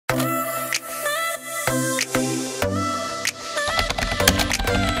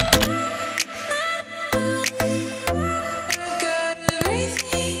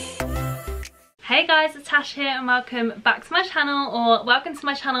Tash here and welcome back to my channel, or welcome to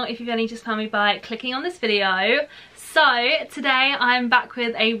my channel if you've only just found me by clicking on this video. So today I'm back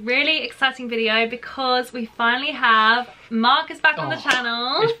with a really exciting video because we finally have Marcus back on the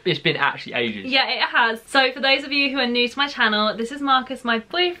channel. It's been actually ages. Yeah, it has. So for those of you who are new to my channel, this is Marcus, my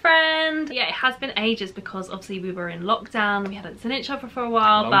boyfriend. Yeah, it has been ages because obviously we were in lockdown. We hadn't seen each other for a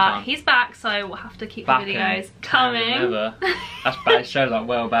while, but he's back, so we'll have to keep the videos coming. That's bad. It shows like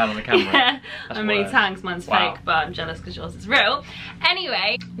well bad on the camera. Yeah, I'm really thanks. Mine's fake, but I'm jealous because yours is real.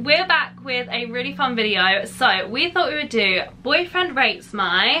 Anyway, we're back with a really fun video. So we thought we would do boyfriend rates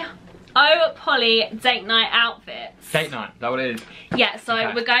my POLLY date night outfits. Date night, is that what it is? Yeah, so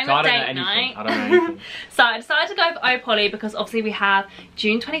we're going with date night. I don't know anything. So I decided to go for POLLY because obviously we have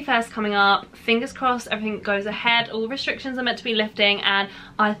June 21st coming up. Fingers crossed everything goes ahead. All restrictions are meant to be lifting, and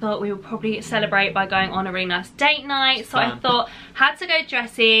I thought we would probably celebrate by going on a really nice date night. So I thought, had to go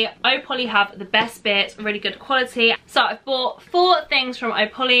dressy. POLLY have the best bits, really good quality. So I've bought 4 things from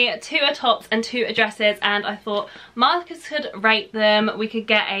POLLY, 2 are tops and 2 are dresses, and I thought Marcus could rate them. We could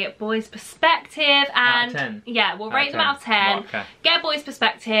get a boy's perspective, and out of 10. Yeah, we'll rate them out of 10. Right, okay. Get a boy's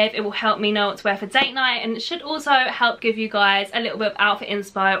perspective. It will help me know what to wear for date night, and it should also help give you guys a little bit of outfit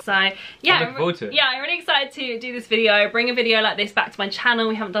inspo. So yeah, I'm looking forward to it. Yeah, I'm really excited to do this video, bring a video like this back to my channel.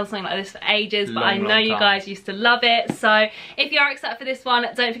 We haven't done something like this for ages, but I know you guys used to love it. So if you are excited for this one,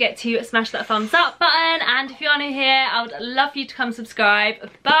 don't forget to smash that thumbs up button, and if you are new here, I would love for you to come subscribe.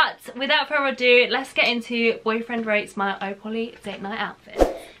 But without further ado, let's get into boyfriend rates my POLLY date night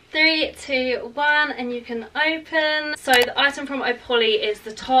outfit. 3, 2, 1, and you can open. So the item from POLLY is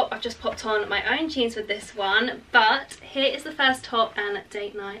the top. I've just popped on my own jeans with this one, but here is the first top and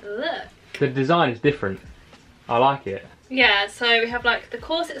date night look. The design is different. I like it. Yeah, so we have like the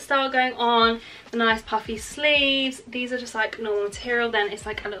corset style going on, the nice puffy sleeves. These are just like normal material, then it's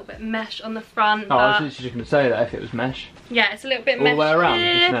like a little bit mesh on the front. Oh, I was literally just going to say that if it was mesh. Yeah, it's a little bit mesh. All the way around?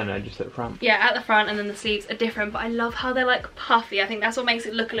 Here. No, just at the front. Yeah, at the front, and then the sleeves are different, but I love how they're like puffy. I think that's what makes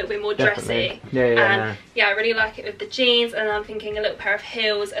it look a little bit more dressy. Yeah. Yeah, I really like it with the jeans, and I'm thinking a little pair of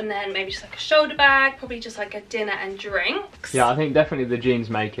heels, and then maybe just like a shoulder bag, probably just like a dinner and drinks. Yeah, I think definitely the jeans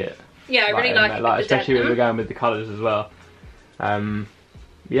make it. Yeah, I really like it, especially when we're going with the colours as well.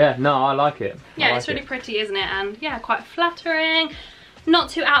 Yeah, no, I like it. Yeah, it's really pretty, isn't it? And yeah, quite flattering. Not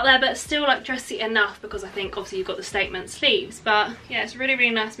too out there, but still like dressy enough, because I think obviously you've got the statement sleeves. But yeah, it's really,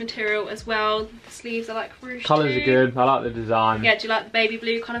 really nice material as well. The sleeves are like ruched. Colours are good. I like the design. Yeah, do you like the baby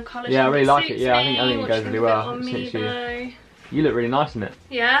blue kind of colour? Yeah, I really like it. Yeah, I think it goes really well. You look really nice in it.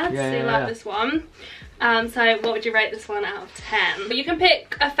 Yeah, so you like this one. So what would you rate this one out of 10? But you can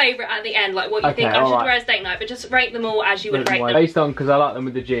pick a favourite at the end, like what you think I should wear as date night, but just rate them all as you would rate them. Based on, because I like them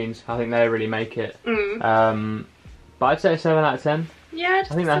with the jeans, I think they really make it. But I'd say a 7 out of 10. Yeah,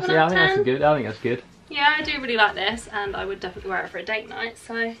 I think that's good. I think that's good. Yeah, I do really like this, and I would definitely wear it for a date night.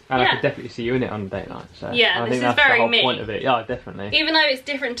 So and I could definitely see you in it on a date night. So yeah, I think that's very the whole me. point of it. Yeah, definitely. Even though it's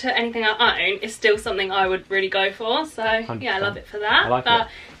different to anything I own, it's still something I would really go for. So 100%. Yeah, I love it for that. I like but it.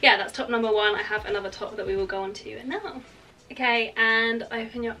 Yeah, that's top number 1. I have another top that we will go on to now. Okay, and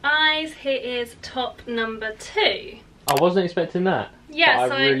open your eyes. Here is top number 2. I wasn't expecting that. Yeah,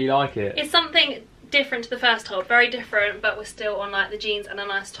 but I really like it. It's something different to the first top, very different, but we're still on like the jeans and a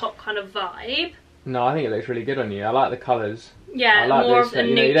nice top kind of vibe. No, I think it looks really good on you. I like the colours. Yeah, like more of the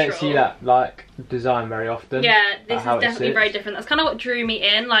neutral. You don't see that like design very often. Yeah, this is definitely very different. That's kind of what drew me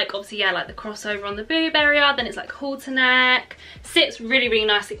in. Like obviously, yeah, like the crossover on the boob area, then it's like halter neck. Sits really, really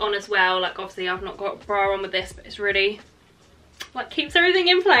nicely on as well. Like obviously I've not got a bra on with this, but it's really like keeps everything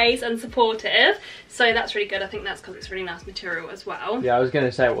in place and supportive, so that's really good. I think that's because it's really nice material as well. Yeah, I was going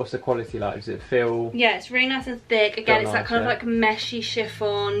to say, what's the quality like? Does it feel... Yeah, it's really nice and thick. Again, it's that kind of like meshy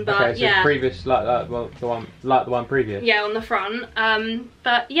chiffon, but okay, so yeah, previous like the one previous. Yeah, on the front.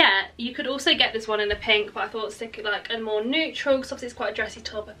 But yeah, you could also get this one in a pink, but I thought stick it like a more neutral, because obviously it's quite a dressy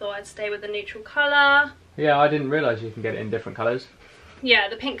top. I thought I'd stay with a neutral colour. Yeah, I didn't realise you can get it in different colours. Yeah,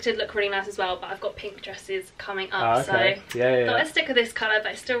 the pink did look really nice as well, but I've got pink dresses coming up, so yeah. Thought I'd stick with this colour,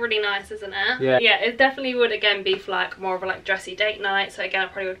 but it's still really nice, isn't it? Yeah. Yeah, it definitely would again be for like more of a like dressy date night, so again I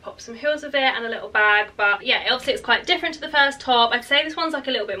probably would pop some heels with it and a little bag, but yeah, obviously it's quite different to the first top. I'd say this one's like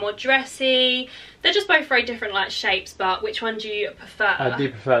a little bit more dressy. They're just both very different like shapes, but which one do you prefer? I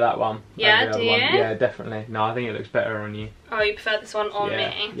do prefer that one. Yeah, do you? Yeah, definitely. No, I think it looks better on you. Oh, you prefer this one on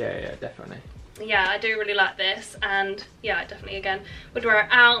me? Yeah, definitely. yeah, I do really like this, and yeah, I definitely again would wear it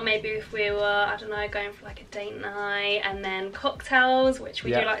out. Maybe if we were, I don't know, going for like a date night and then cocktails, which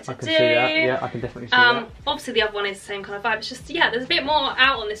we do like to do. See that. Yeah, I can definitely see that. Obviously the other one is the same kind of vibe. It's just, yeah, there's a bit more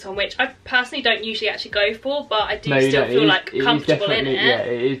out on this one, which I personally don't usually actually go for, but I do still feel like comfortable in it. Yeah,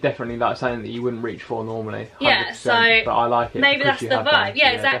 it is definitely like something that you wouldn't reach for normally. 100%, yeah, so but I like it. Maybe that's the vibe.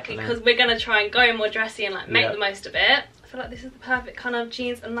 Yeah, exactly, because we're gonna try and go more dressy and like make the most of it. I feel like this is the perfect kind of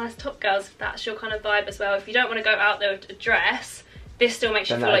jeans and nice top, girls, if that's your kind of vibe as well. If you don't want to go out there with a dress, this still makes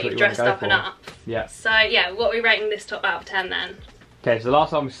you feel like you've dressed up and up. Yeah. So yeah, what are we rating this top out of 10 then? Okay, so the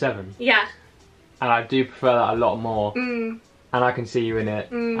last one was 7. Yeah. And I do prefer that a lot more. And I can see you in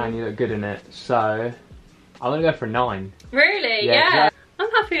it, and you look good in it. So I'm gonna go for a 9. Really? Yeah.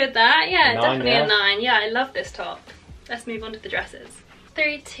 I'm happy with that. Yeah, definitely a 9. Yeah, I love this top. Let's move on to the dresses.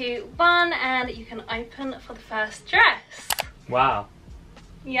 3, 2, 1, and you can open for the first dress. Wow.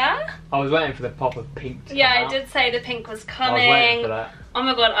 Yeah? I was waiting for the pop of pink to come I out. did say the pink was coming. I was waiting for that. Oh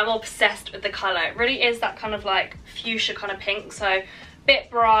my god, I'm obsessed with the colour. It really is that kind of like fuchsia kind of pink, so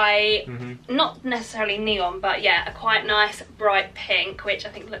bit bright, not necessarily neon, but yeah, a quite nice bright pink, which I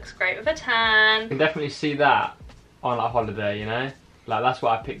think looks great with a tan. You can definitely see that on a holiday, you know? Like, that's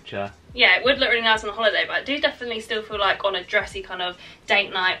what I picture. Yeah, it would look really nice on a holiday, but I do definitely still feel like on a dressy kind of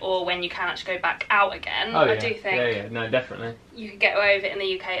date night, or when you can actually go back out again. Oh, yeah. I do think Yeah, no, definitely. you could get away with it in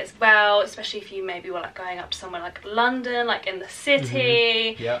the UK as well, especially if you maybe were like going up to somewhere like London, like in the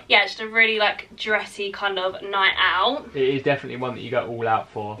city. Yeah, just a really like dressy kind of night out. It is definitely one that you go all out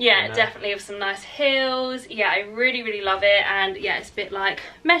for. Yeah, you know? definitely with some nice heels. Yeah, I really, really love it. And yeah, it's a bit like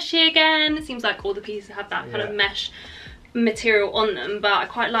meshy again. It seems like all the pieces have that kind of mesh material on them, but I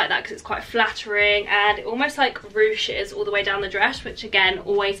quite like that because it's quite flattering, and it almost like ruches all the way down the dress, which again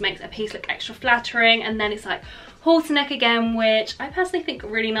always makes a piece look extra flattering. And then it's like halter neck again, which I personally think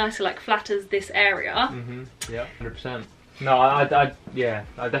really nicely like flatters this area. Yeah, 100%. No, I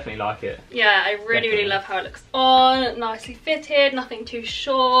definitely like it. Yeah, I really love how it looks on. Nicely fitted, nothing too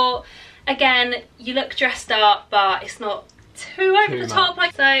short. Again, you look dressed up, but it's not too over the top.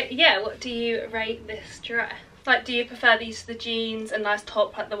 Like, so yeah, what do you rate this dress? Like, do you prefer these to the jeans and nice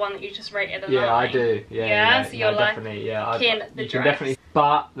top, like the one that you just rated a 9? Yeah, I do. Yeah. So you're like, definitely, the dress. Definitely,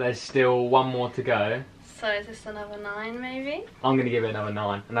 but there's still one more to go. So is this another 9 maybe? I'm gonna give it another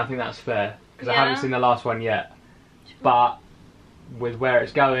 9, and I think that's fair because I haven't seen the last one yet. But with where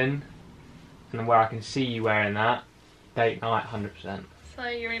it's going and where I can see you wearing that, date night, 100%. So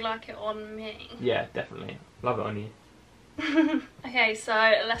you really like it on me? Yeah, definitely. Love it on you. Okay, so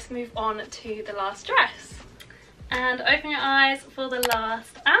let's move on to the last dress. And open your eyes for the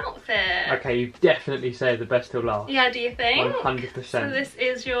last outfit. Okay, you definitely saved the best till last. Yeah, do you think? 100%. So this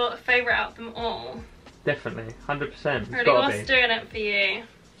is your favourite out of them all? Definitely, 100%. Really, what's doing it for you?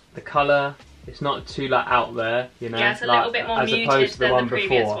 The colour, it's not too like out there, you know. Yeah, it's a little bit more muted than the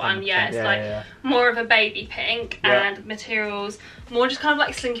previous one. Yeah, it's like more of a baby pink, and materials, more just kind of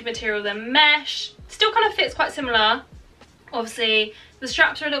like slinky material than mesh. Still kind of fits quite similar. Obviously, the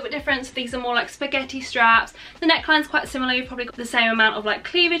straps are a little bit different, so these are more like spaghetti straps. The neckline's quite similar, you've probably got the same amount of like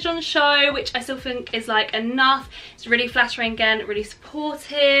cleavage on show, which I still think is like enough. It's really flattering again, really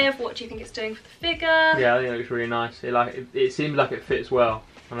supportive. What do you think it's doing for the figure? Yeah, I think it looks really nice. It seems like it fits well.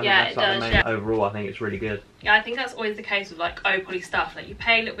 And I think that's like the main overall, I think it's really good. Yeah, I think that's always the case with like POLLY stuff. Like, you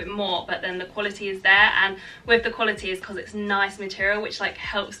pay a little bit more, but then the quality is there, and with the quality is because it's nice material, which like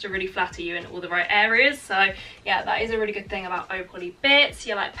helps to really flatter you in all the right areas. So yeah, that is a really good thing about POLLY bits.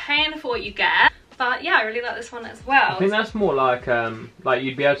 You're like paying for what you get. But yeah, I really like this one as well. I think that's more like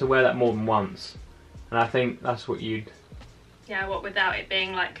you'd be able to wear that more than once, and I think that's what you'd. Yeah, what without it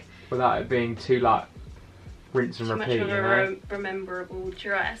being like. Without it being too like. Rinse and repeat, much of a rememberable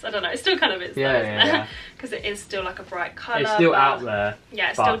dress. I don't know, it still kind of is, though, because it is still like a bright colour. It's still out there.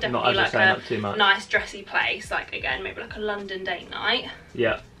 Yeah, it's still definitely like a nice dressy place. Like, again, maybe like a London date night.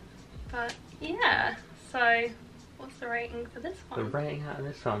 Yeah. But yeah, so what's the rating for this one? The rating out of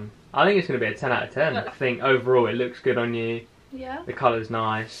this one? I think it's going to be a 10 out of 10. I think overall it looks good on you. Yeah. The colour's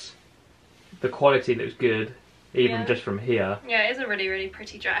nice. The quality looks good, even just from here. Yeah, it is a really, really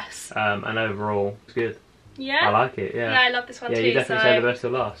pretty dress. And overall, it's good. Yeah, I like it. Yeah, I love this one too. Yeah, you definitely say the best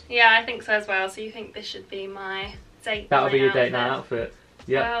till last. Yeah, I think so as well. So you think this should be my date night? That'll be your date night outfit.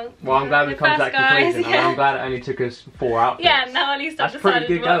 Yeah. Well, I'm glad we come to that conclusion. And I'm glad it only took us 4 outfits. Yeah, now at least I've decided. That's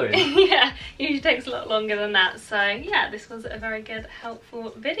pretty good going. Yeah, usually takes a lot longer than that. So yeah, this was a very good,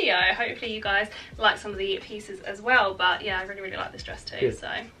 helpful video. Hopefully you guys like some of the pieces as well. But yeah, I really, really like this dress too. Good. So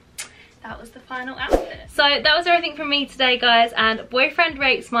that was the final outfit. So that was everything from me today, guys, and boyfriend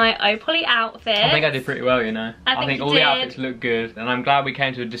rates my POLLY outfit. I think I did pretty well, you know. I think all the outfits look good, and I'm glad we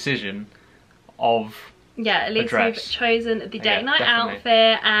came to a decision of yeah, at least we've chosen the date night definitely.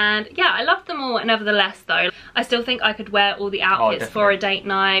 outfit, and yeah, I love them all nevertheless though. I still think I could wear all the outfits for a date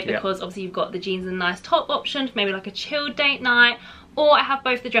night, because obviously you've got the jeans and nice top option, maybe like a chilled date night. Or I have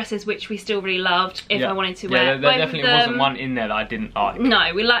both the dresses, which we still really loved, if I wanted to wear both there definitely wasn't one in there that I didn't like.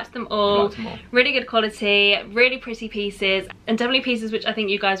 No, we liked them all. Really good quality, really pretty pieces, and definitely pieces which I think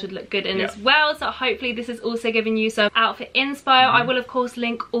you guys would look good in as well. So hopefully this is also giving you some outfit inspo. I will of course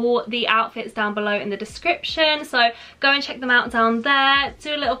link all the outfits down below in the description, so go and check them out down there.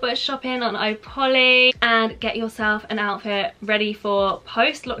 Do a little bit of shopping on POLLY and get yourself an outfit ready for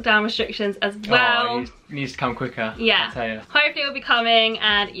post-lockdown restrictions as well. It needs to come quicker. Yeah, I tell you. Hopefully it'll be coming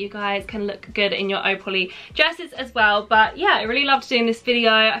and you guys can look good in your POLLY dresses as well. But yeah, I really loved doing this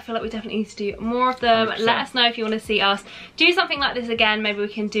video. I feel like we definitely need to do more of them. 100%. Let us know if you want to see us do something like this again. Maybe we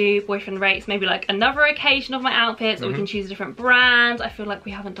can do boyfriend rates, maybe like another occasion of my outfits, or we can choose a different brand. I feel like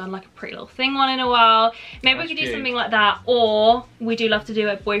we haven't done like a Pretty Little Thing one in a while. Maybe we could do something like that, or we do love to do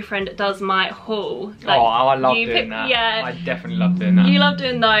a boyfriend does my haul. Like, I love doing that. Yeah, I definitely love doing that. You love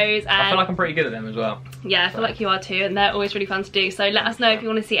doing those, and I feel like I'm pretty good at them as well. Yeah, I feel like you are too, and they're always really fun to do. So let us know if you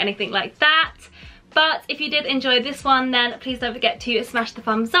want to see anything like that. But if you did enjoy this one, then please don't forget to smash the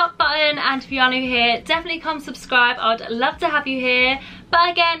thumbs up button. And if you are new here, definitely come subscribe. I'd love to have you here. But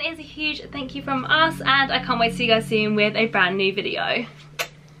again, it's a huge thank you from us, and I can't wait to see you guys soon with a brand new video.